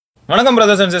வணக்கம்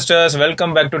brothers and sisters,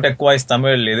 welcome back to tech voice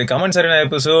Tamil. இது comment சரியான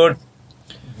எபிசோட்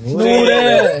 100.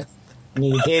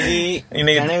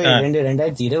 இன்னைக்கு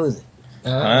 2020.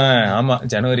 ஆமா,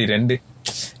 ஜனவரி 2.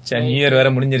 நியூ இயர் வேற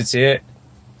முடிஞ்சிருச்சு.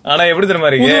 ஆனா எப்படி தெரியுமா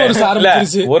இருக்கு,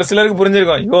 ஒரு சிலருக்கு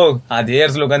புரிஞ்சிருக்கும், ஐயோ அதே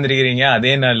இடத்துல உட்காந்துருக்கீங்க,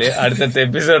 அதே நாள் அடுத்த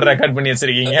எபிசோட் ரெக்கார்ட் பண்ணி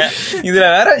வச்சிருக்கீங்க, இதுல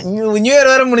வேற நியூ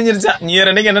இயர் வேற முடிஞ்சிருச்சா, நியூ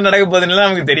இயர் அன்னைக்கு என்ன நடக்க போகுதுன்னு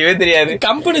நமக்கு தெரியவே தெரியாது.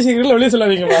 கம்பெனி சீக்கிரம் வெளியே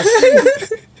சொல்லாதீங்க.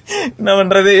 என்ன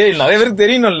பண்றது, நிறைய பேருக்கு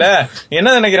தெரியணும்ல. என்ன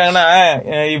நினைக்கிறாங்கன்னா,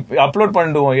 அப்லோட்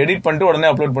பண்ணிடுவோம், எடிட் பண்ணிட்டு உடனே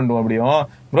அப்லோட் பண்ணுவோம். அப்படியும்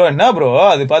ப்ரோ என்ன ப்ரோ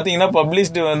அது பாத்தீங்கன்னா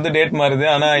பப்ளிஷ்டு டேட் மாறுது,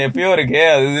 ஆனா எப்பயோ இருக்கே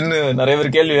அதுன்னு நிறைய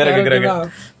பேர் கேள்வி வேற கேக்குறாங்க.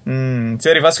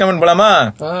 சரி, ஃபர்ஸ்ட் கமெண்ட் போலாமா?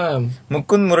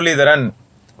 Mukund Muralidharan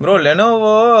bro,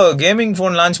 Lenovo gaming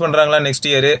phone launch பண்றாங்களா நெக்ஸ்ட்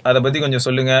இயர், அத பத்தி கொஞ்சம்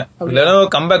சொல்லுங்க. லெனோவோ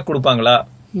கம்பேக் கொடுப்பாங்களா?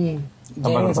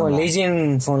 லீஜியன்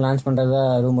போன் லான்ச் பண்றதா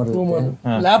ரூமர்.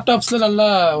 லேப்டாப்ஸ்ல நல்ல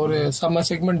ஒரு சம்ம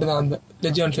செக்மெண்ட் தான் அந்த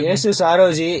லெஜியன். Asus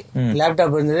ROG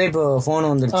லேப்டாப் இருந்தது, இப்போ போன்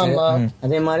வந்துருச்சு.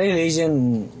 அதே மாதிரி லீஜியன்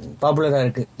பாப்புலரா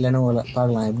இருக்கு லெனோவோல.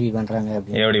 பார்க்கலாம் எப்படி பண்றாங்க.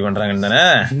 எப்படி பண்றாங்கன்னு தானே,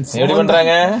 எப்படி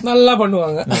பண்றாங்க, நல்லா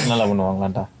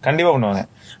பண்ணுவாங்களாண்டா, கண்டிப்பா பண்ணுவாங்க.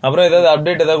 அப்புறம் ஏதாவது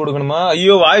அப்டேட் ஏதாவது கொடுக்கணுமா?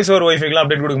 ஐயோ, வாய்ஸ் ஓவர் வைஃபைக்குலாம்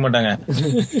அப்டேட் கொடுக்க மாட்டாங்க.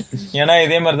 ஏன்னா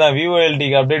இதே மாதிரி தான்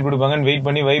VOLTக்கு அப்டேட் கொடுப்பாங்கன்னு வெயிட்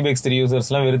பண்ணி வைப் X3 யூசர்ஸ்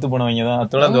எல்லாம் வெறுத்து போனவங்க தான்.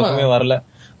 அதோட துவக்கமே வரல.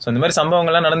 சோ இந்த மாதிரி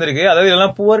சம்பவங்கள்லாம் நடந்திருக்கு. அதாவது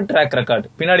இதெல்லாம் புவர் ட்ராக் ரெக்கார்ட்,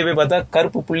 பின்னாடி போய் பார்த்தா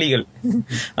கருப்பு புள்ளிகள்.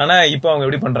 ஆனா இப்ப அவங்க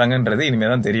எப்படி பண்றாங்கன்றது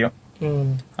இனிமேதான் தெரியும்.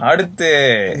 அடுத்து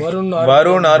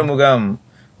வருண் ஆறுமுகம்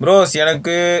ப்ரோஸ்,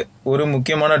 எனக்கு ஒரு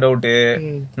முக்கியமான டவுட்டு.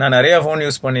 நான் நிறைய போன்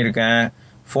யூஸ் பண்ணிருக்கேன்.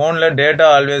 போன்ல டேட்டா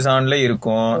ஆல்வேஸ் ஆன்ல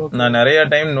இருக்கும். நான் நிறைய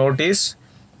டைம் நோட்டீஸ்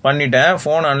பண்ணிட்டேன்.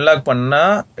 போன் அன்லாக் பண்ணா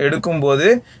எடுக்கும் போது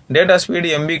டேட்டா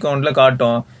ஸ்பீடு MB கவுண்ட்ல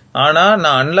காட்டும். ஆனா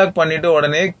நான் அன்லாக் பண்ணிட்டு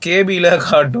உடனே KBல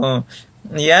காட்டும்.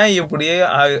 ஏன் இப்படியே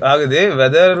ஆகுது?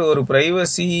 வெதர் ஒரு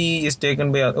privacy is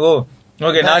taken by.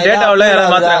 Okay, நான் டேட்டாவில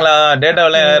யாராவது மாத்துறாங்களா,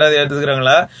 டேட்டாவில யாராவது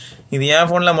எடுத்துக்கிறாங்களா? இது என்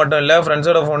போன்ல மட்டும் இல்ல,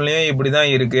 ஃப்ரெண்ட்ஸோட போன்லயும்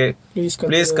இப்படிதான் இருக்கு.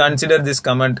 Please consider this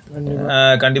comment.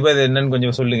 கண்டிப்பா இது என்னன்னு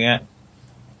கொஞ்சம் சொல்லுங்க.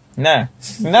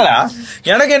 என்னடா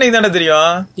எனக்கு என்னைக்கு தானே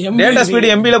தெரியும், டேட்டா ஸ்பீடு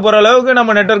MBல போற அளவுக்கு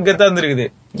நம்ம நெட்வொர்க் கெத்தா இருந்திருக்குது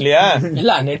இல்லையா?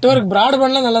 இல்ல, நெட்வொர்க்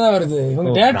பிராட்பேண்ட்லாம் நல்லா தான் வருது.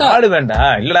 டேட்டா பிராட்பேண்டா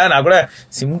இல்லடா, நான் கூட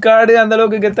சிம் கார்டு அந்த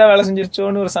அளவுக்கு கெத்தா வேலை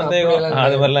செஞ்சிருச்சோன்னு ஒரு சந்தேகம்.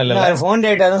 அது மாதிரிலாம் இல்ல, போன்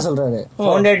டேட்டா தான் சொல்றாரு.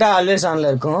 போன் டேட்டா ஆல்வேஸ்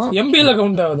ஆன்ல இருக்கும், MBல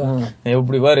கவுண்ட் ஆகுது.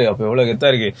 எப்படி பாரு, அப்ப எவ்வளவு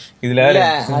கெத்தா இருக்கு. இதுல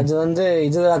அது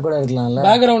இதுதான் கூட இருக்கலாம்ல,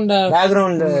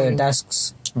 பேக்ரவுண்ட் டாஸ்க்ஸ்,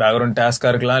 பேக்ரவுண்ட் டாஸ்கா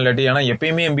இருக்கலாம். இல்லாட்டி ஆனா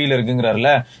எப்பயுமே MBல இருக்குங்கிறாருல.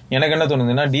 எனக்கு என்ன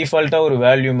தோணுதுன்னா, டிஃபால்ட்டா ஒரு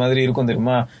வேல்யூ மாதிரி இருக்கும்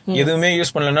தெரியுமா, எதுவுமே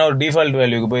யூஸ் பண்ணலன்னா ஒரு டிஃபால்ட்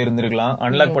வேல்யூக்கு போய் இருந்திருக்கலாம்.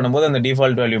 அன்லாக் பண்ணும்போது அந்த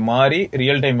டிஃபால்ட் வேல்யூ மாறி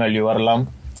ரியல் டைம் வேல்யூ வரலாம்.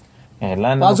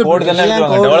 எல்லாம் கோட் தானே,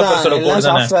 டெவலப்பர்ஸோட கோட்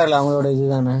தானே, அவங்களோட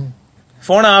இதுதானே.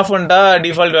 போனை ஆஃப் பண்ணிட்டா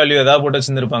டிஃபால்ட் வேல்யூ ஏதாவது போட்டு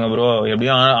வச்சிருப்பாங்க. ப்ரோ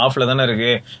எப்படியும் ஆஃப்ல தானே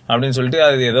இருக்கு அப்படின்னு சொல்லிட்டு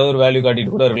அது ஏதோ ஒரு வேல்யூ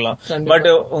காட்டிட்டு கூட இருக்கலாம். பட்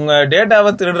உங்க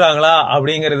டேட்டாவை திருடுறாங்களா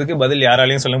அப்படிங்கறதுக்கு பதில்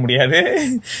யாராலையும் சொல்ல முடியாது.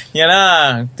 ஏன்னா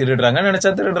திருடுறாங்க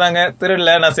நினைச்சா திருடுறாங்க,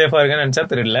 திருடல நான் சேஃபா இருக்கேன்னு நினைச்சா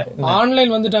திருடல.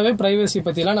 ஆன்லைன் வந்துட்டாவே பிரைவசி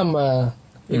பத்தி எல்லாம் நம்ம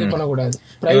இது பண்ணக்கூடாது.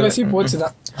 பிரைவசி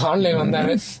போச்சுதான் ஆன்லைன்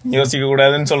வந்தாரு. யோசிக்க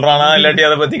கூடாதுன்னு சொல்றானா, இல்லாட்டி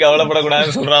அதை பத்தி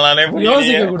கவலைப்படக்கூடாதுன்னு சொல்றானே?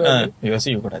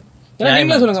 யோசிக்க கூடாது.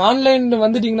 நீங்களே சொல்லுங்க, ஆன்லைன்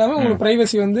வந்துட்டீங்கன்னாவே உங்களுக்கு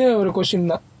பிரைவசி ஒரு கொஸ்டின்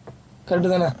தான்.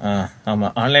 கரெக்ட் தானே? ஆமா,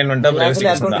 ஆன்லைன் வந்துட்டா பிரைவசி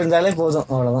இருந்தாலே போதும்,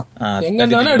 அவ்வளவுதான். எங்க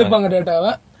இருந்தாலும் எடுப்பாங்க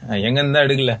டேட்டாவை. எங்க இருந்தா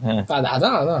எடுக்கல.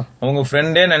 அதான் உங்க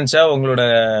ஃப்ரெண்டே நினைச்சா உங்களோட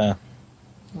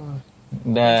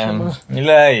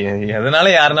இல்ல, எதனால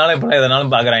யாருனாலும் இப்ப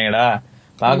எதனாலும் பாக்குறாங்கடா,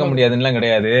 பார்க்க முடியாதுன்னு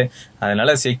கிடையாது. அதனால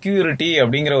செக்யூரிட்டி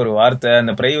அப்படிங்கிற ஒரு வார்த்தை,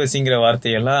 அந்த பிரைவசிங்கிற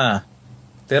வார்த்தையெல்லாம்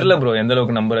தெரியல ப்ரோ எந்த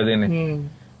அளவுக்கு நம்புறதுன்னு.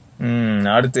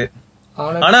 அடுத்து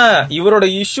ஆனா இவரோட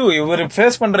இஷ்யூ, இவர்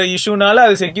ஃபேஸ் பண்ற இஷ்யூனால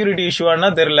அது செக்யூரிட்டி இஷ்யூவானா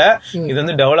தெரியல.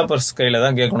 இது டெவலப்பர்ஸ் கையில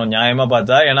தான் கேட்கணும் நியாயமா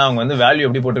பார்த்தா. ஏன்னா அவங்க வேல்யூ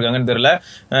எப்படி போட்டிருக்காங்கன்னு தெரியல.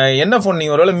 என்ன போன்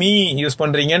நீங்க ஒருவேளை மீ யூஸ்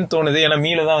பண்றீங்கன்னு தோணுது. ஏன்னா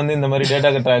மீல தான் இந்த மாதிரி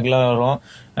டேட்டா ட்ராக் எல்லாம் வரும்.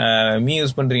 மீ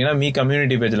யூஸ் பண்றீங்கன்னா மீ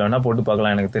கம்யூனிட்டி பேஜ்ல வேணா போட்டு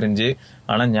பார்க்கலாம் எனக்கு தெரிஞ்சு.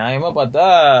 ஆனா நியாயமா பார்த்தா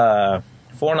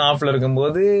போன் ஆஃப்ல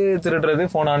இருக்கும்போது திருடுறது,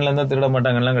 போன் ஆன்ல இருந்தா திருட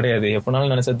மாட்டாங்கலாம் கிடையாது.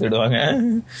 எப்பனாலும் நினைச்சா திருடுவாங்க.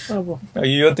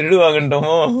 ஐயோ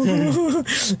திருடுவாங்கட்டோமோ,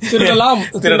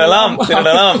 திருடலாம்.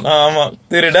 ஆமா,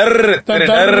 திருடர்.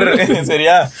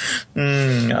 சரியா?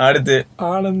 அடுத்து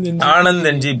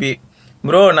ஆனந்த் NGP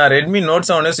ப்ரோ, நான் ரெட்மி Note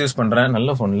 7 யூஸ் பண்றேன்.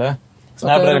 நல்ல போன்ல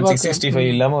Snapdragon 665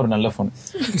 இல்லாம ஒரு நல்ல போன்.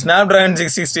 Snapdragon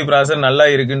 660 ப்ராசஸர் நல்லா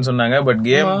இருக்குன்னு சொன்னாங்க. பட்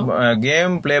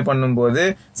கேம் பிளே பண்ணும்போது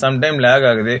சம்டைம் லேக்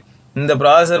ஆகுது. இந்த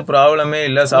ப்ராசஸர் ப்ராப்ளமே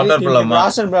இல்ல, சாஃப்ட்வேர்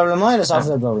ப்ராப்ளமா இல்ல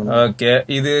சாஃப்ட்வேர் ப்ராப்ளமா? ஓகே,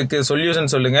 இதுக்கு சொல்யூஷன்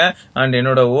சொல்லுங்க. அண்ட்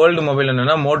என்னோட ஓல்டு மொபைல்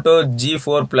என்னன்னா Moto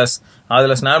G4 Plus.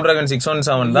 அதுல Snapdragon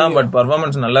 617 தான். பட்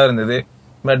பர்ஃபார்மன்ஸ் நல்லா இருந்தது.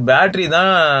 பட் பேட்டரி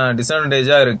தான்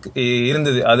டிஸ்அட்வான்டேஜா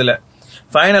இருந்தது. அதுல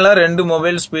ஃபைனலா ரெண்டு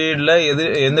மொபைல் ஸ்பீட்ல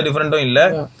எந்த டிஃபரெண்டும் இல்ல.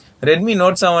 Redmi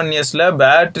Note 7sல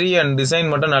battery and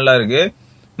design மட்டும் நல்லா இருக்கு.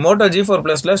 Moto G4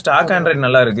 Plusல ஸ்டாக் ஆண்ட்ராய்டு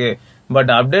நல்லா இருக்கு.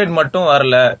 பட் அப்டேட் மட்டும்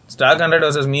வரல. ஸ்டாக் 100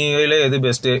 vs MIUI எது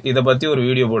பெஸ்ட், இத பத்தி ஒரு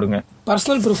வீடியோ போடுங்க.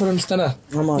 பர்சனல் ப்ரிஃபரன்ஸ் தானே.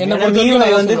 என்ன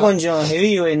MIUI வந்து கொஞ்சம்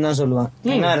ஹெவி யூஐ தான் சொல்லுவாங்க.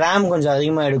 ஏன்னா RAM கொஞ்சம்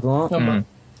அதிகமா எடுக்கும்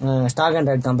ஸ்டாக்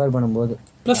 100 கம்பேர் பண்ணும்போது.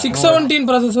 பிளஸ் 617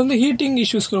 ப்ராசஸ் வந்து ஹீட்டிங்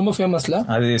இஷ்யூஸ்க்கு ரொம்ப ஃபேமஸ்ல.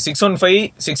 அது 615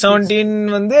 617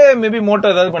 வந்து மேபி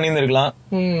மோட்டோ ஏதாவது பண்ணியிருந்திருக்கலாம்.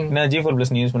 என்ன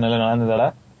G4+ நீ யூஸ் பண்ணல, நல்லா இருந்ததாடா.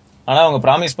 ஆனா அவங்க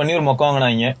ப்ராமிஸ் பண்ணி ஒரு மொக்க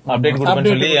வாங்கினாங்க, அப்டேட்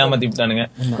கொடுப்பேன்னு சொல்லி ஏமாத்தி விட்டானுங்க,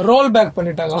 ரோல் பேக்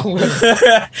பண்ணிட்டாங்க அவங்க.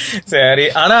 சரி,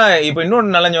 ஆனா இப்ப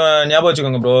இன்னொன்னு நல்லா ஞாபகம்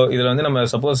வச்சுக்கோங்க ப்ரோ. இதுல வந்து நம்ம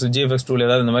சப்போஸ் GFX டூல்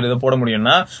ஏதாவது இந்த மாதிரி ஏதாவது போட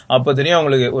முடியும்னா அப்ப தெரியும்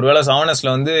உங்களுக்கு. ஒருவேளை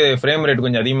 7sல வந்து ஃப்ரேம் ரேட்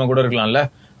கொஞ்சம் அதிகமா கூட இருக்கலாம்ல,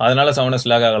 அதனால 7s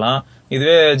லாக் ஆகலாம்.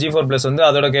 இதுவே G4+ வந்து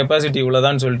அதோட கெப்பாசிட்டி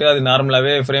இவ்வளவுதான் சொல்லிட்டு அது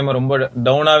நார்மலாவே ஃப்ரேம் ரொம்ப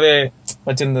டவுனாவே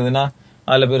வச்சிருந்ததுன்னா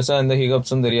அதுல பெருசா எந்த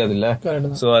ஹிகப்ஸும் தெரியாது இல்ல.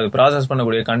 சோ அது ப்ராசஸ்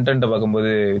பண்ணக்கூடிய கண்டென்ட்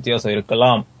பார்க்கும்போது வித்தியாசம்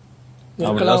இருக்கலாம்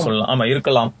அப்படிதான் சொல்லலாம். ஆமா,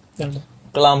 இருக்கலாம்ல.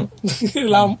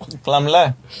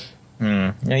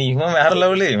 இவன் வேற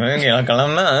லெவலு, இவன்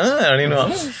கலாம்னா அப்படின்னு.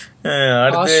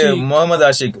 அடுத்து Mohammed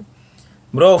Ashiq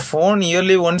bro, phone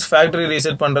yearly once factory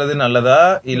reset பண்றது நல்லதா,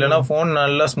 இல்லனா போன்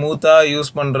நல்லா ஸ்மூத்தா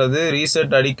யூஸ் பண்றது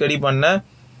ரீசெட் அடிக்கடி பண்ணாம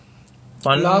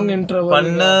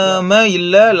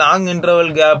இல்ல லாங்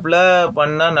இன்டர்வல் கேப்ல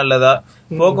பண்ணா நல்லதா?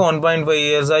 போக்கோ 1.5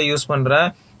 இயர்ஸா யூஸ் பண்றேன்.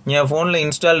 என் போன்ல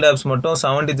இன்ஸ்டால்ட் ஆப்ஸ் மட்டும்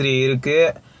 73 இருக்கு.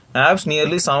 ஆப்ஸ்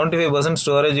நியர்லி 75%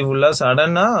 ஸ்டோரேஜ் ஃபுல்லா.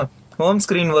 சடனா ஹோம்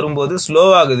ஸ்கிரீன் வரும்போது ஸ்லோ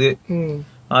ஆகுது.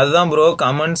 அதுதான் ப்ரோ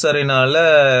கமெண்ட்ஸ் அறைனால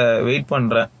வெயிட்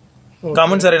பண்றேன்.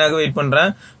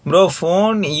 Bro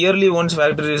phone yearly once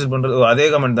factory reset பண்றது அதே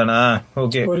கமெண்ட் தானா?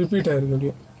 ஓகே, ரிப்பீட்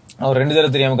ஆயிருக்கு. அவர் 2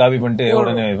 தடவை தெரியாம காப்பி பண்ணிட்டு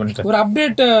உடனே பண்ணிட்டு ஒரு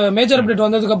அப்டேட் மேஜர் அப்டேட்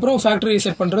வந்ததுக்கு அப்புறம் ஃபேக்டரி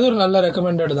ரீசெட் பண்றது ஒரு நல்ல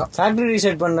ரெக்கமெண்டட் தான். ஃபேக்டரி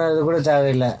ரீசெட் பண்றது கூட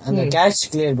தேவையில்லை, அந்த கேட்ச்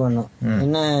கிளியர் பண்ணும்.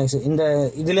 என்ன இந்த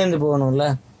இதுல இருந்து போகணும்ல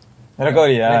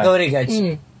ரெக்கவரி கேட்ச்.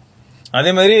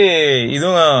 அதே மாதிரி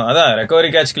இதுவும் அதான் ரெக்கவரி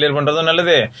கேட்ச் கிளியர் பண்றதும்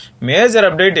நல்லது. மேஜர்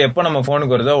அப்டேட் எப்ப நம்ம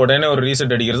போனுக்கு வருதோ உடனே ஒரு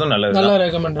ரீசெட் அடிக்கிறதும் நல்லது.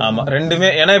 ஆமா, ரெண்டுமே.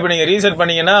 ஏன்னா இப்ப நீங்க ரீசெட்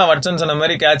பண்ணீங்கன்னா வட்சன் சொன்ன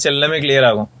மாதிரி கேட்ச் எல்லாமே கிளியர்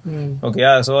ஆகும்.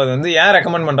 ஓகேயா? சோ அது வந்து ஏன்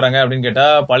ரெக்கமெண்ட் பண்றாங்க அப்படின்னு கேட்டா,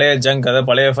 பழைய ஜங்க், அதாவது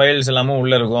பழைய ஃபைல்ஸ் எல்லாமே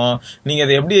உள்ள இருக்கும். நீங்க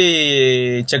அதை எப்படி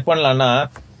செக் பண்ணலாம்னா,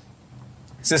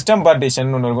 சிஸ்டம்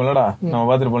பார்ட்டிஷன் ஒன்று இருக்கும்லடா, நம்ம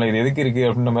பார்த்துருப்போம். இது எதுக்கு இருக்கு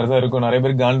அப்படின்ற மாதிரி தான் இருக்கும். நிறைய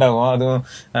பேருக்கு காண்டாகும். அதுவும்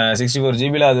 64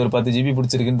 GB அது ஒரு 10 GB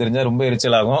பிடிச்சிருக்குன்னு தெரிஞ்சா ரொம்ப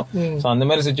எரிச்சல் ஆகும். ஸோ அந்த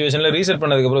மாதிரி சுச்சுவேஷன்ல ரீசெட்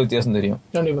பண்ணதுக்கு அப்புறம் வித்தியாசம் தெரியும்.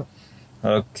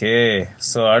 ஓகே,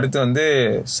 ஸோ அடுத்து வந்து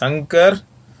சங்கர்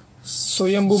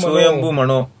சுயம்பு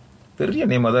மனோ, பெரிய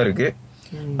நேமா தான் இருக்கு.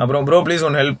 அப்புறம் bro please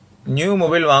one help, new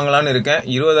mobile வாங்கலான்னு இருக்கேன்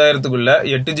 20,000க்குள்ள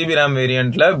 8 GB RAM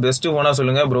வேரியன்ட்ல பெஸ்ட் போனா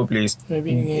சொல்லுங்க ப்ரோ ப்ளீஸ்.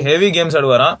 ஹெவி கேம்ஸ்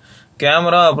ஆடுவாராம்,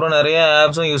 கேமரா அப்புறம் நிறைய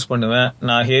ஆப்ஸும் யூஸ் பண்ணுவேன்.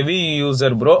 நான் ஹெவி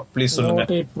யூசர் ப்ரோ, ப்ளீஸ் சொல்லுங்க.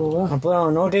 அப்புறம்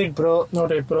Note 8 Pro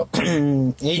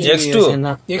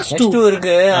X2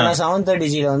 இருக்கு. ஆனா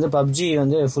 730G வந்து PUBG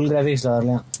வந்து ஃபுல் கிராபிக்ஸ்ல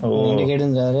வரலாம்.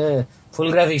 கேட்டிருந்தாரு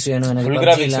ஃபுல் கிராபிக்ஸ் வேணும் எனக்கு, ஃபுல்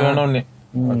கிராபிக்ஸ் வேணும்னு.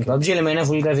 PUBGல மெயினா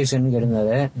ஃபுல் கிராபிக்ஸ் வேணும்னு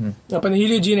கேட்டிருந்தாரு. அப்ப இந்த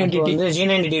Helio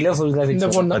G90 ல ஃபுல் கிராபிக்ஸ். இந்த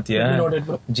போன் பாத்தியா,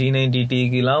 G90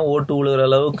 க்குலாம் ஓட்டு உழுற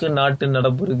அளவுக்கு நாட்டு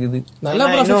நடப்பு இருக்குது. நல்லா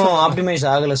இன்னும் ஆப்டிமைஸ்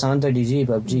ஆகல 730G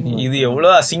PUBG. இது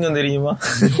எவ்வளவு அசிங்கம் தெரியுமா?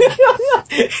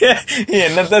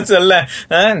 என்னத்தான் சொல்ல.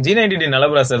 G90 நல்ல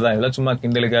ப்ராசஸர் தான், இதெல்லாம் சும்மா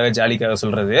கிண்டலுக்காக ஜாலிக்காக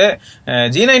சொல்றது.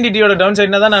 G90யோட டவுன்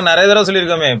சைட்னா தான் நாங்க நிறைய தடவை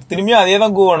சொல்லியிருக்கோமே, திரும்பியும் அதே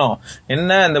தான் கூவணும்.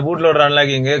 என்ன இந்த boot loader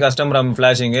unlocking, custom RAM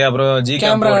flashing, அப்புறம் G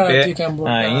கேம் போட்டு,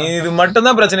 இது மட்டும்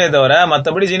தான் பிரச்சனையே தவிர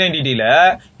மத்தபடி G90ல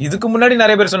இதுக்கு முன்னாடி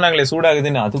நிறைய பேர் சொன்னாங்களே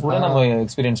சூடாகுதுன்னு, அது கூட நம்ம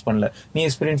எக்ஸ்பீரியன்ஸ் பண்ணல. நீ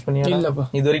எக்ஸ்பீரியன்ஸ் பண்ணியா?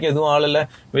 இது வரைக்கும் எதுவும் ஆளல.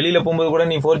 வெளியில போகும்போது கூட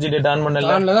நீ 4G டேட்டா ஆன்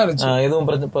பண்ணல, எதுவும்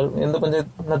எந்த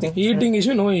panchayat heating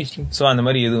issue no issue. So அந்த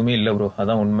மாதிரி எதுவுமே இல்ல ப்ரோ,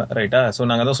 அதான் உண்மை. ரைட்டா? சோ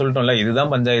நாங்க தான் சொல்லிட்டோம்ல,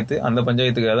 இதுதான் பஞ்சாயத்து, அந்த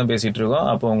பஞ்சாயத்துக்காக தான் பேசிட்டு இருக்கோம்.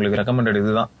 அப்போ உங்களுக்கு ரெக்கமெண்டட்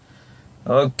இதுதான்.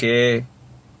 ஓகே,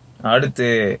 அடுத்து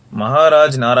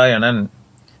மகாராஜ் நாராயணன்,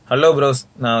 ஹலோ ப்ரோஸ்,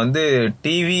 நான் வந்து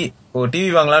டிவி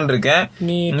வாங்கலான்னு இருக்கேன்.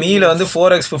 நீல வந்து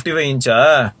 4x55 இன்ச்சா?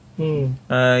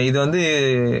 இது வந்து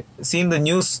seen the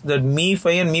news that Mi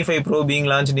 5 and Mi 5 Pro being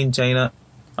launched in China.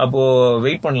 அப்போ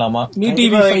வெயிட் பண்ணலாமா?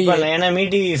 ஏன்னா Mi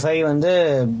TV 5 வந்து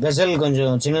பெசல்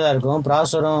கொஞ்சம் சின்னதா இருக்கும்,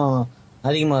 ப்ராசஸரும்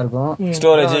அதிகமா இருக்கும்,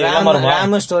 ஸ்டோரேஜ் RAM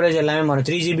ஸ்டோரேஜ் எல்லாமே மாறும்.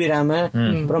 3GB RAM,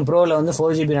 அப்புறம் ப்ரோல வந்து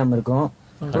 4GB RAM இருக்கும்.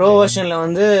 ப்ரோ வெர்ஷன்ல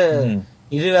வந்து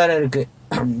இது வேற இருக்கு,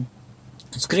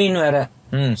 ஸ்கிரீன் வேற,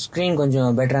 ஸ்கிரீன்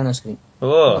கொஞ்சம் பெட்டரான ஸ்கிரீன்.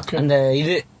 அந்த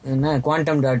இது என்ன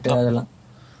குவாண்டம் டாட் அதெல்லாம்.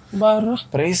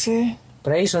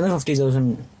 பிரைஸ் வந்து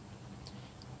 50,000.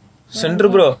 சென்ட்ரு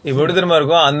ப்ரோ இப்ப எப்படி தெரியுமா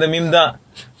இருக்கும், அந்த மீம் தான்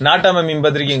நாட்டாம மீம்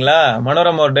பாத்திருக்கீங்களா?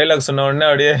 மனோரமா ஒரு டைலாக் சொன்ன உடனே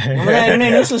அப்படியே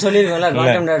சொல்லிருக்கோம்ல,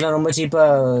 குவாண்டம் டாட்லாம் ரொம்ப சீப்பா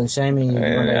ஷைனிங்.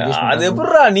 அது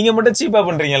எப்படிடா நீங்க மட்டும் சீப்பா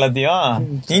பண்றீங்க எல்லாத்தையும்?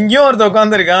 இங்கேயும் ஒருத்த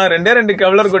உட்கார்ந்து இருக்கான், 2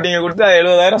 கவலர் கொட்டிங்க கொடுத்து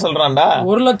 70,000 சொல்றான்டா.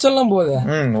 1 லட்சம் போகுது.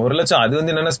 1 லட்சம். அது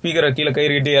வந்து என்னன்னா ஸ்பீக்கரை கீழே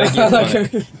கயிறு கட்டி இறக்கி.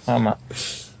 ஆமா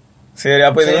சரி,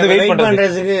 அப்ப இது வந்து வெயிட்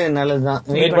பண்றதுக்கு நல்லதுதான்.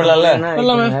 வெயிட் பண்ணலாம்ல?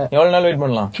 எவ்வளவு நாள் வெயிட்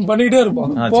பண்ணலாம்? பண்ணிட்டே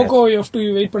இருப்போம். போக்கோ F2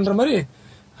 வெயிட் பண்ற மாதிரி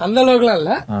அந்த அளவுக்குலாம்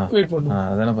இல்ல, வெயிட் பண்ணுவோம்.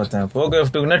 அதானே பார்த்தேன். போக்கோ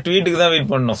F2னா ட்வீட்டுக்கு தான் வெயிட்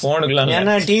பண்ணணும், போனுக்குலாம்.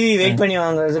 ஏன்னா டிவி வெயிட் பண்ணி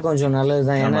வாங்குறது கொஞ்சம்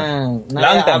நல்லதுதான். ஏன்னா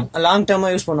லாங் டர்மா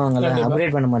யூஸ் பண்ணுவாங்கல்ல,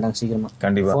 அப்கிரேட் பண்ண மாட்டாங்க சீக்கிரமா.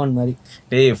 கண்டிப்பா போன் மாதிரி.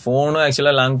 டேய், போனும்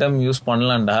ஆக்சுவலா லாங் டர்ம் யூஸ்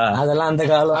பண்ணலாம்டா. அதெல்லாம் அந்த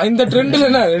காலம். இந்த ட்ரெண்ட்ல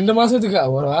என்ன 2 மாசத்துக்கு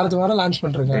ஒரு வாரத்துக்கு லான்ச்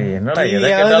பண்றாங்க. என்னடா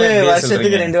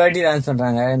வருஷத்துக்கு 2 வாட்டி லான்ச்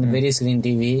பண்றாங்க இந்த பெரிய ஸ்கிரீன்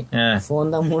டிவி.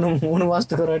 போன் தான் 3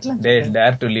 மாசத்துக்கு ஒரு வாட்டி. டேய்,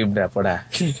 டேர் டு லீவ் டா போடா.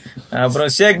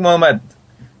 அப்புறம் ஷேக் Mohammed,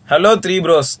 hello 3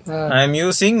 bros, I am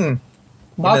using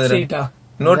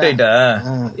Note 8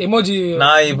 emoji.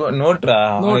 நான் இப்போ நோட்ரா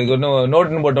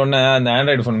நோட்னு போட்ட உடனே அந்த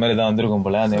ஆண்ட்ராய்டு போன் மாதிரி தான் வந்திருக்கும்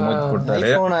போல, அந்த எமோஜி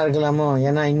போட்டாரு. போனா இருக்கலாமோ,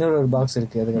 ஏன்னா இன்னொரு ஒரு பாக்ஸ்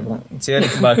இருக்கு அதுக்கப்புறம். சரி,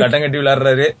 கட்டம் கட்டி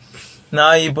விளையாடுறாரு.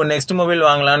 நான் இப்போ நெக்ஸ்ட் மொபைல்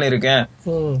வாங்கலான்னு இருக்கேன்.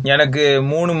 எனக்கு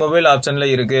 3 மொபைல் ஆப்ஷன்ல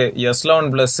இருக்கு. S11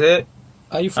 Plus,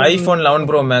 iPhone 11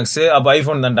 Pro Max. அப்ப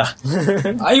ஐபோன் தான்டா.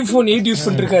 iPhone 8 யூஸ்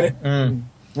பண்ணிருக்காரு.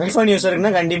 ஐபோன் யூசர்னா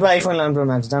கண்டிப்பா iPhone 11 Pro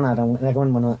Max தான் நான்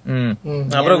ரெக்கமெண்ட் பண்ணுவேன்.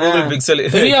 அப்புறம் Google Pixel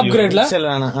பெரிய அப்கிரேட்ல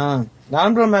வேணாம்.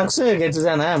 11 Pro Max கெட்ஸ்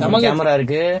தானே, கேமரா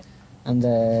இருக்கு. அந்த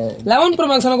 11 Pro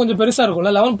Max கொஞ்சம் பெருசா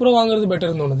இருக்கும்ல, 11 Pro வாங்குறது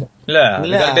பெட்டர் தோணுது. இல்ல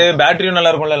பேட்டரியும்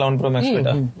நல்லா இருக்கும்ல 11 Pro Max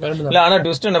கிட்ட. இல்ல, ஆனா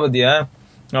ட்விஸ்ட் என்ன பத்தியா,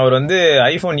 அவர் வந்து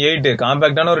iPhone 8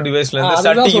 காம்பாக்டான ஒரு டிவைஸ்ல இருந்து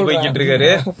சட்டிக்கு போய்கிட்டு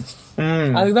இருக்காரு.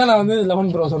 அதுதான் நான் வந்து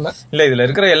 11 Pro சொன்னேன். இல்ல, இதுல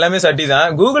இருக்கிற எல்லாமே சட்டி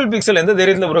தான். கூகுள் பிக்சல் எந்த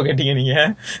தைரியத்துல ப்ரோ கேட்டீங்க நீங்க?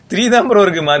 3 தான் ப்ரோ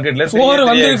இருக்கு மார்க்கெட்ல. 4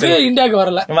 வந்திருக்கு, இந்தியாக்கு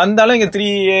வரல. வந்தாலும் இங்க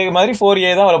 3A மாதிரி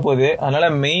 4A தான் வரப்போகுது. அதனால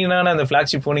மெயினான அந்த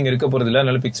பிளாக்ஷிப் போன் இங்க இருக்க போறது இல்ல.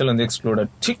 அதனால பிக்சல் வந்து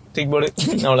எக்ஸ்க்ளூடட். டிக் போர்டு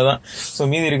அவ்வளவுதான். சோ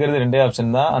மீதி இருக்கிறது 2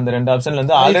 ஆப்ஷன் தான். அந்த 2 ஆப்ஷன்ல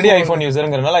வந்து ஆல்ரெடி ஐபோன்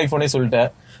யூசர்ங்கறனால ஐபோனே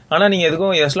சொல்லிட்டேன். ஆனா நீங்க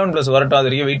எதுக்கும் S11 Plus வரட்டும், அது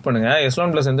வரைக்கும் வெயிட் பண்ணுங்க.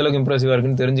 S11 Plus எந்த அளவுக்கு இம்ப்ரெசிவா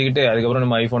இருக்குன்னு தெரிஞ்சுக்கிட்டு அதுக்கப்புறம்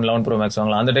நம்ம iPhone 11 Pro Max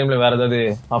வாங்கலாம். அந்த டைம்ல வேற ஏதாவது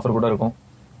ஆஃபர் கூட இருக்கும்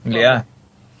இல்லையா?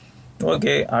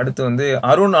 ஓகே, அடுத்து வந்து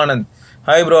Arun Anand,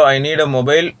 hi bro, I need a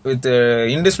mobile with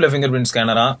in display finger print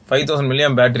ஸ்கேனரா, 5000 mAh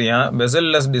பேட்டரியா,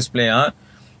 bezel-less டிஸ்பிளேயா,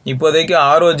 இப்போதைக்கு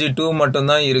ROG 2 மட்டும்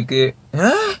தான் இருக்கு.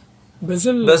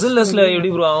 பெசல்லெஸ்ல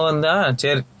எப்படி ப்ரோ அவன் வந்தா?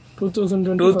 சரி,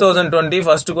 2020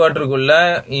 ஃபர்ஸ்ட் குவார்டருக்குள்ள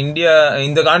இந்தியா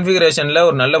இந்த கான்ஃபிகரேஷன்ல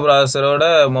ஒரு நல்ல ப்ராசஸரோட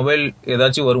மொபைல்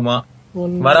ஏதாச்சும் வருமா?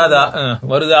 வராதா?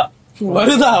 வருதா?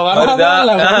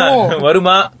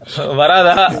 வருமா?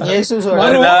 வராதா?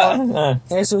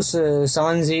 Asus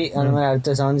 7G அந்த மாதிரி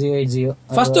அடுத்த 7G 8G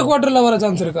ஃபர்ஸ்ட் குவார்டர்ல வர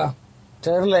சான்ஸ் இருக்கா?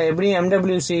 தெரியல. எப்படி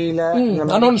MWCல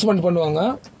அனௌன்ஸ்மெண்ட் பண்ணுவாங்க,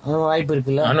 வாய்ப்பு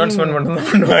இருக்குல்ல. அனௌன்ஸ்மெண்ட் மட்டும் தான்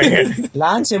பண்ணுவாங்க.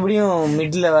 லான்ச் எப்படியும்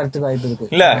மிட்ல வரதுக்கு வாய்ப்பு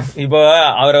இருக்கு. இல்ல, இப்போ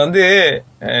அவரை வந்து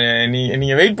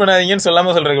நீங்க வெயிட் பண்ணாதீங்கன்னு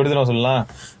சொல்லாம சொல்றதுக்கு எப்படி நான் சொல்லலாம்,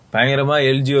 பயங்கரமா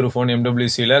LG ஒரு போன்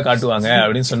MWCல காட்டுவாங்க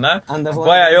அப்படின்னு சொன்னா அந்த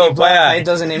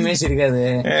 5000 mAh இருக்காது.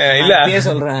 இல்ல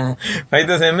சொல்றேன்,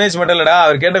 5000 mAh மட்டும் இல்லடா,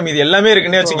 அவர் கேட்ட மீதி எல்லாமே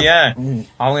இருக்குன்னே வச்சுக்கேன்.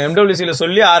 அவங்க MWCல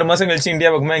சொல்லி 6 மாசம் கழிச்சு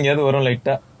இந்தியா பக்கமா எங்கேயாவது வரும்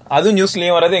லைட்டா. அதுவும்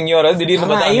நியூஸ்லயும் வராது, எங்கேயும் வராது.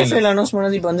 திடீர்னு ஐஎஃப்எல் அனௌன்ஸ்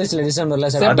பண்ணது இப்ப வந்து டிசம்பர்ல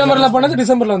செப்டம்பர்ல பண்ணது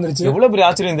டிசம்பர்ல வந்துருச்சு. எவ்வளவு பெரிய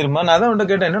ஆச்சரியம் தெரியுமா? நான் தான்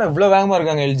கேட்டேன், என்னடா இவ்வளவு வேகமா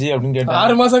இருக்காங்க LG அப்படின்னு கேட்டேன்.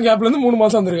 6 மாசம் கேப்ல இருந்து 3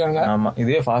 மாசம் வந்திருக்காங்க. ஆமா,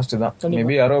 இதே ஃபாஸ்ட் தான்.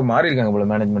 மேபி யாரோ மாறி இருக்காங்க போல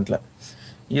மேனேஜ்மெண்ட்ல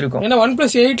இருக்கும். ஏன்னா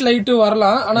OnePlus 8 Lite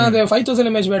வரலாம், ஆனா அது 5000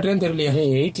 mAh பேட்டரின்னு தெரியலையா?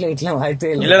 8 Liteலாம் வாய்ப்பே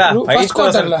இல்ல. இல்லடா,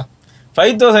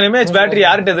 5000 mAh பேட்டரி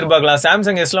யார்கிட்ட எதிர்பார்க்கலாம்?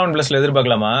 Samsung S11 Plusல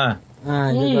எதிர்பார்க்கலாமா?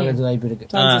 வாய்ப்பு இருக்கு.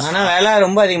 ஆனா வேலை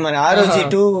ரொம்ப அதிகமா இருக்கு. ROG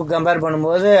 2 கம்பேர்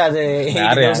பண்ணும்போது அது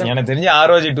எனக்கு தெரிஞ்ச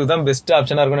ROG 2 தான் பெஸ்ட்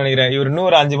ஆப்ஷனா இருக்கும்னு நினைக்கிறேன். இவர் இன்னும்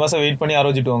ஒரு 5 மாசம் வெயிட் பண்ணி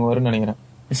ROG 2 வாங்குவாருன்னு நினைக்கிறேன்.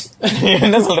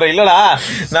 என்ன சொல்ற? இல்லடா,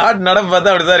 நாட்டு நடப்பு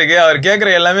பார்த்தா அப்படிதான் இருக்கு. அவர் கேக்குற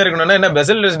எல்லாமே இருக்கணும்னா என்ன,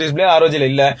 பெசல்லெஸ் டிஸ்பிளே ROGல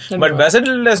இல்ல. பட்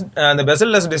அந்த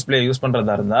பெசல்லெஸ் டிஸ்பிளே யூஸ்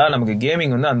பண்றதா இருந்தா நமக்கு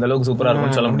கேமிங் வந்து அந்த அளவுக்கு சூப்பரா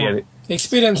இருக்கும்னு சொல்ல முடியாது.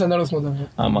 எக்ஸ்பீரியன்ஸ் அந்த அளவுக்கு ஸ்மூத்தா.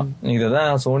 ஆமா,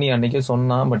 இததான் சோனி அன்னைக்கே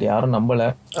சொன்னா, பட் யாரும் நம்பல.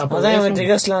 அப்பதான் இவன்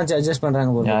ட்ரிகர்ஸ்லாம் அட்ஜஸ்ட்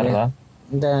பண்றாங்க போல. யாரா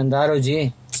இந்த ROG?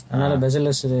 அதனால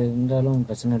பெசல்லெஸ் இருந்தாலும்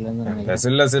பிரச்சனை இல்லைன்னு.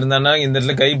 பெசல்லெஸ் இருந்தானா இந்த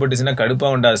இடத்துல கை பட்டுச்சுன்னா கடுப்பா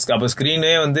உண்டா. அப்ப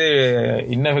ஸ்கிரீனே வந்து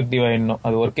இன்னெஃபெக்டிவ் ஆயிடணும்,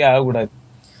 அது ஒர்க்கே ஆகக்கூடாது.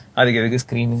 அதுக்கு எதுக்கு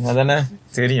ஸ்கிரீன்? அதானே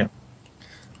தெரியும்.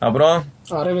 அப்புறம்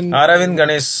அரவிந்த்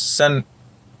கணேசன்,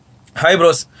 ஹாய்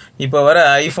ப்ரோஸ், இப்ப வர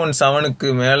iPhone 7க்கு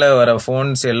மேல வர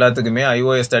போன்ஸ் எல்லாத்துக்குமே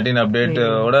iOS 13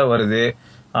 அப்டேட்டோட வருது.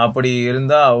 அப்படி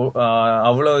இருந்தா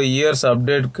அவ்வளோ இயர்ஸ்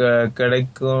அப்டேட்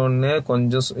கிடைக்கும்னு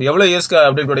கொஞ்சம், எவ்வளவு இயர்ஸ்க்கு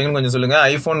அப்டேட் கிடைக்கும்னு கொஞ்சம் சொல்லுங்க.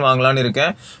 ஐபோன் வாங்கலான்னு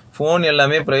இருக்கேன். போன்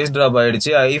எல்லாமே பிரைஸ் டிராப்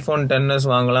ஆயிடுச்சு. iPhone 10s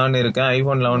வாங்கலான்னு இருக்கேன்.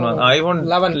 iPhone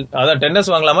 11 அதான் 10s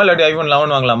வாங்கலாமா இல்லாட்டி iPhone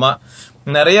 11 வாங்கலாமா?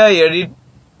 நிறைய எடிட்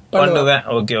பண்ணுவேன்.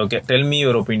 Okay, tell me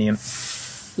your opinion.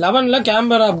 11ல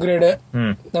camera upgrade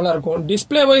நல்லா இருக்கும்.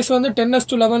 டிஸ்பிளே வைஸ் வந்து 10s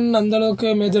to 11 அந்த அளவுக்கு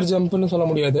மேஜர் ஜம்ப்னு சொல்ல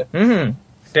முடியாது.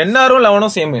 10R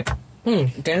 11 same.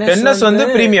 10s வந்து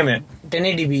பிரீமியம்.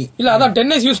 1080p. இல்ல அதான்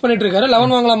 10s யூஸ் பண்ணிட்டு இருக்காரு.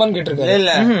 11 வாங்கலாமான்னு கேட்டிருக்காரு.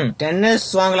 இல்ல 10s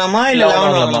வாங்கலாமா இல்ல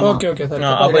 11 வாங்கலாமா? Okay okay sir.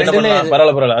 அப்ப என்ன பண்ணலாம்?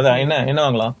 பரவாயில்ல. அதான் என்ன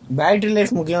வாங்கலாம்? பேட்டரி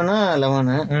லைஃப் முக்கியம்னா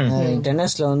 11.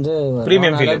 10sல வந்து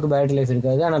பிரீமியம் ஃபீல். பேட்டரி லைஃப்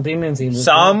இருக்காது. ஆனா பிரீமியம் ஃபீல்.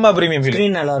 சாம பிரீமியம் ஃபீல்.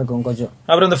 ஸ்கிரீன் நல்லா இருக்கும் கொஞ்சம்.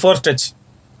 அப்புறம் இந்த ஃபோர்ஸ்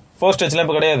டச்லாம்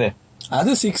இப்ப கிடையாது.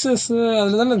 அது 6s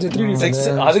அதுல தான் 3D.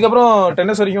 அதுக்கப்புறம்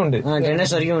 10s வரைக்கும் உண்டு.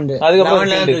 10s வரைக்கும் உண்டு.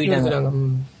 அதுக்கப்புறம்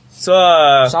சோ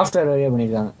சாஃப்ட்வேர் வழியா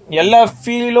பண்ணிருக்காங்க. எல்லா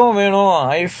ஃபீலும் வேணும்.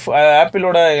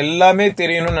 ஆப்பிளோட எல்லாமே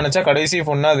தெரியணும்னு நினைச்சா கடைசி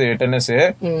போன் அது 10s.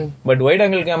 But wide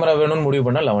angle camera வேணும்னு முடிவு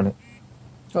பண்ணா 11.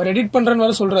 அவர் எடிட் பண்றேன்னு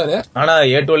வர சொல்றாரு. ஆனா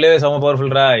A12 செம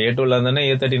பவர்ஃபுல்ரா. A12 இருந்தானே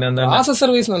A13 இருந்தானே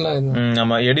ப்ராசஸர் வைஸ் நல்லா இருக்கு.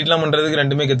 ஆமா, எடிட்லாம் பண்றதுக்கு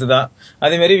ரெண்டுமே கெத்துதான்.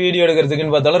 அதே மாதிரி வீடியோ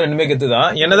எடுக்கிறதுக்குன்னு பார்த்தாலும் ரெண்டுமே கெத்துதான்.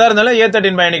 என்னதான் இருந்தாலும்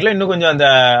A13 Bionic இன்னும் கொஞ்சம் அந்த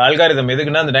அல்காரிதம்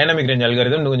எதுக்குன்னா அந்த டைனாமிக் ரேஞ்ச்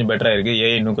அல்காரிதம் இன்னும் கொஞ்சம் பெட்டரா இருக்கு.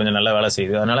 ஏஐ இன்னும் கொஞ்சம் நல்லா வேலை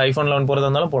செய்யுது. அதனால iPhone 11 போறதா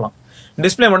இருந்தாலும் போலாம்.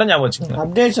 டிஸ்பிளே மட்டும் ஞாபகம் வச்சுக்கோங்க.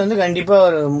 அப்டேட்ஸ் வந்து கண்டிப்பா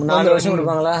ஒரு 4 வருஷம்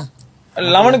கொடுப்பாங்களா?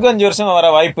 11க்கு 5 வருஷம் வர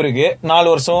வாய்ப்பு இருக்கு. 4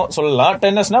 வருஷம் சொல்லலாம்.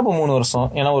 10sனா இப்போ 3 வருஷம்.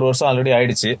 ஏன்னா ஒரு வருஷம் ஆல்ரெடி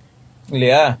ஆயிடுச்சு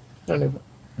இல்லையா?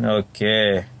 ஓகே.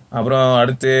 அப்புறம்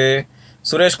அடுத்து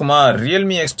சுரேஷ்குமார்,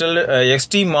 ரியல்மி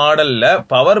XT மாடல்ல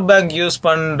பவர் பேங்க் யூஸ்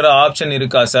பண்ற ஆப்ஷன்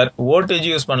இருக்கா சார்? ஓடிஜி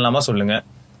யூஸ் பண்ணலாமா சொல்லுங்க.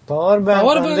 பவர் பேங்க்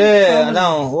வந்து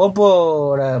அதான்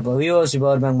ஓப்போட விவோசி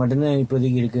பவர் பேங்க் மட்டும்தான்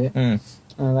இப்போதைக்கு இருக்கு.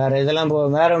 வேற இதெல்லாம்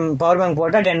வேற பவர் பேங்க்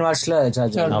போட்டா 10 வாட்ஸ்ல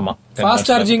சார்ஜ் ஆகும். ஆமா, ஃபாஸ்ட்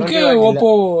சார்ஜிங்க்கு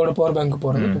ஓப்போட பவர் பேங்க்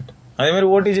போறது. அதே மாதிரி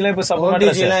ஓடிஜிலாம் இப்ப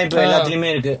ஓடிஜிலாம் இப்ப எல்லாத்துலயுமே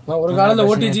இருக்கு. ஒரு காலத்துல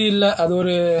ஓடிஜி இல்ல, அது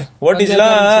ஒரு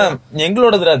ஓடிஜிலாம்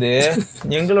எங்களோடது. அது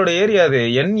எங்களோட ஏரியா. அது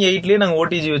N8லயே நாங்க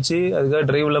ஓடிஜி வச்சு அதுக்காக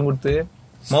டிரைவ் எல்லாம் கொடுத்து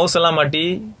மவுஸ் எல்லாம் மாட்டி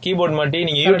கீபோர்ட் மாட்டி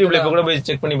நீங்க யூடியூப்ல இப்ப கூட போய்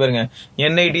செக் பண்ணி பாருங்க.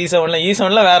 N8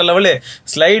 E7 வேற லெவலு.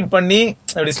 ஸ்லைட் பண்ணி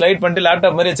அப்படி ஸ்லைட் பண்ணிட்டு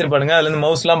லேப்டாப் மாதிரி வச்சிருப்பானுங்க. அதுல இருந்து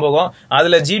மவுஸ் எல்லாம் போகும்.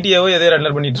 அதுல GTAவோ எதையோ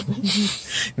ரன்னர் பண்ணிட்டு இருப்போம்.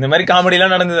 இந்த மாதிரி காமெடி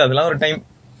எல்லாம் நடந்தது. அதெல்லாம் ஒரு டைம்.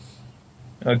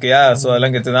 ஓகேயா? சோ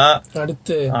அதெல்லாம் கெத்துதான்.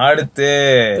 அடுத்து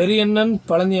பெரியண்ணன்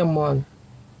பழனி அம்மான்,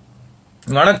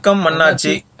 வணக்கம்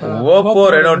மன்னாச்சி. ஓப்போ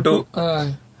ரெனோ 2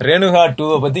 ரேணுகா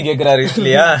 2 பத்தி கேக்குறாரு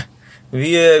இல்லையா?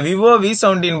 Vivo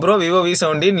V17 bro, Vivo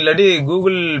V17 இல்லாட்டி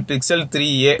கூகுள் பிக்சல்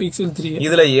 3a.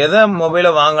 இதுல எதை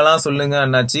மொபைல வாங்கலாம் சொல்லுங்க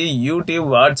அண்ணாச்சி? YouTube,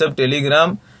 WhatsApp,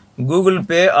 Telegram, Google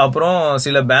Pay, அப்புறம்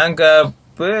சில பேங்க்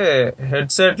ஆப்,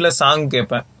 ஹெட்செட்ல சாங்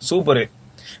கேட்பேன். சூப்பரு,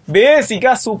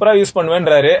 பேசிக்கா சூப்பரா யூஸ்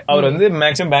பண்ணுவேன்றாரு. அவர் வந்து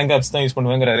மேக்ஸிமம் பேங்க் ஆப்ஸ் தான் யூஸ்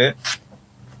பண்ணுவேங்கிறாரு.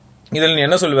 இதுல நீ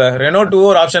என்ன சொல்லுவ? ரெனோ 2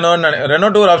 ஒரு ஆப்ஷன். ரெனோ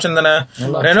 2 ஒரு ஆப்ஷன் தானே.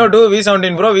 Reno 2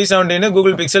 V17 bro, V17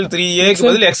 Google pixel 3a க்கு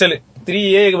பதில் எக்ஸல்,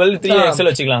 3a க்கு பதில் 3a எக்ஸல்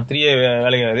வச்சுக்கலாம். 3a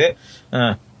வேலைக்காது.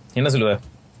 என்ன சொல்லுவ?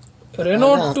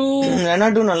 ரெனோ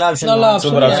 2 நல்ல option,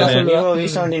 super option. Vivo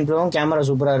V17 bro camera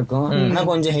சூப்பரா இருக்கும். ஆனா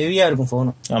கொஞ்சம் ஹெவியா இருக்கும்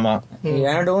போன். ஆமா,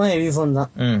 ரெனோ 2 ஹெவி போன்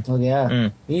தான். ஓகேயா?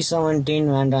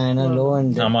 V17 வேண்டாம், ஏன்னா லோ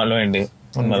எண்ட். ஆமா, லோ எண்ட்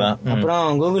உண்மைதான். அப்புறம்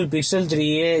கூகுள் பிக்சல்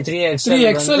 3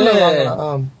 எக்ஸல்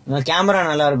கேமரா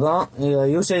நல்லா இருக்கும்.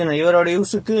 யூசேஜ் இவரோட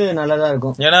யூஸுக்கு நல்லதா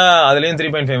இருக்கும். ஏன்னா அதுலயும்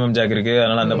 3.5mm ஜாக் இருக்கு.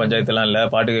 அதனால அந்த பஞ்சாயத்து எல்லாம் இல்ல.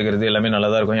 பாட்டு கேட்கறது எல்லாமே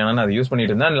நல்லதா இருக்கும். ஏன்னா அதை யூஸ்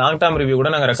பண்ணிட்டு இருந்தேன். லாங் டேர்ம் ரிவ்யூ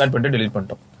கூட நாங்க ரெக்கார்ட் பண்ணிட்டு டெலிட்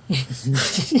பண்ணிட்டோம்.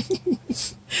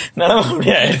 நிலைமை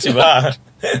அப்படி ஆயிடுச்சுப்பா.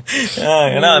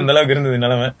 ஏன்னா அந்த அளவுக்கு இருந்தது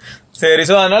நிலைமை. சரி,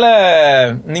 சோ அதனால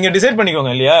நீங்க டிசைட்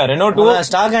பண்ணிக்கோங்க இல்லையா? ரெனோ 2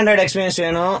 ஸ்டாக் ஆண்ட்ராய்டு எக்ஸ்பீரியன்ஸ்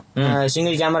வேணும்,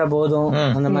 சிங்கிள் கேமரா போதும்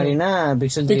அந்த மாதிரினா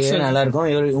பிக்சல் 3 நல்லா இருக்கும்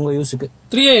உங்க யூஸுக்கு.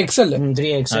 3a XL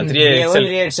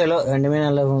ரெண்டுமே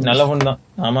நல்ல போன் தான்.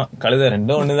 ஆமா, கழுத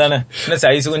ரெண்டும் ஒண்ணுதானே. என்ன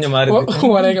சைஸ் கொஞ்சம் மாறுது.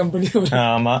 ஒரே கம்பெனி.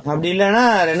 ஆமா, அப்படி இல்லனா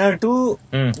Reno 2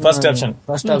 first option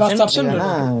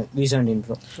V17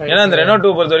 bro. ஏன்னா அந்த ரெனோ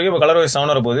 2 பொறுத்த வரைக்கும் இப்ப கலர் வைஸ்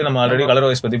 7 வர போகுது. நம்ம ஆல்ரெடி கலர்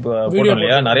வைஸ் பத்தி போட்டோம்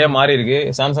இல்லையா? நிறைய மாறி இருக்கு.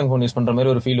 சாம்சங் போன் யூஸ் பண்ற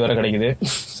மாதிரி ஒரு ஃபீல் வேற கிடைக்குது.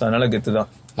 அதனால கெத்து தான்.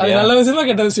 நல்ல விஷயமா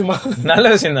கெட்ட விஷயமா? நல்ல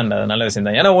விஷயம் தான்டா, நல்ல விஷயம்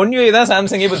தான். ஏன்னா 1UI தான்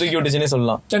சாம்சங்கே இப்ப தூக்கி விட்டுச்சுன்னே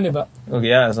சொல்லலாம். கண்டிப்பா.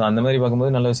 ஓகேயா? சோ அந்த மாதிரி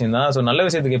பார்க்கும்போது நல்ல விஷயம் தான். சோ நல்ல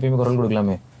விஷயத்துக்கு எப்பயுமே குரல்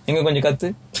கொடுக்கலாமே. எங்க கொஞ்சம் கத்து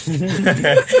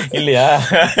இல்லையா?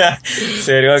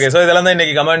 சரி, ஓகே. சோ இதெல்லாம் தான்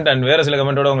இன்னைக்கு கமெண்ட். அண்ட் வேற சில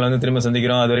கமெண்டோட உங்களை வந்து திரும்ப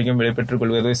சந்திக்கிறோம். அது வரைக்கும் விடை பெற்றுக்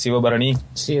கொள்வது சிவபரணி,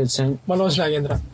 மனோஜ் நாகேந்திரா.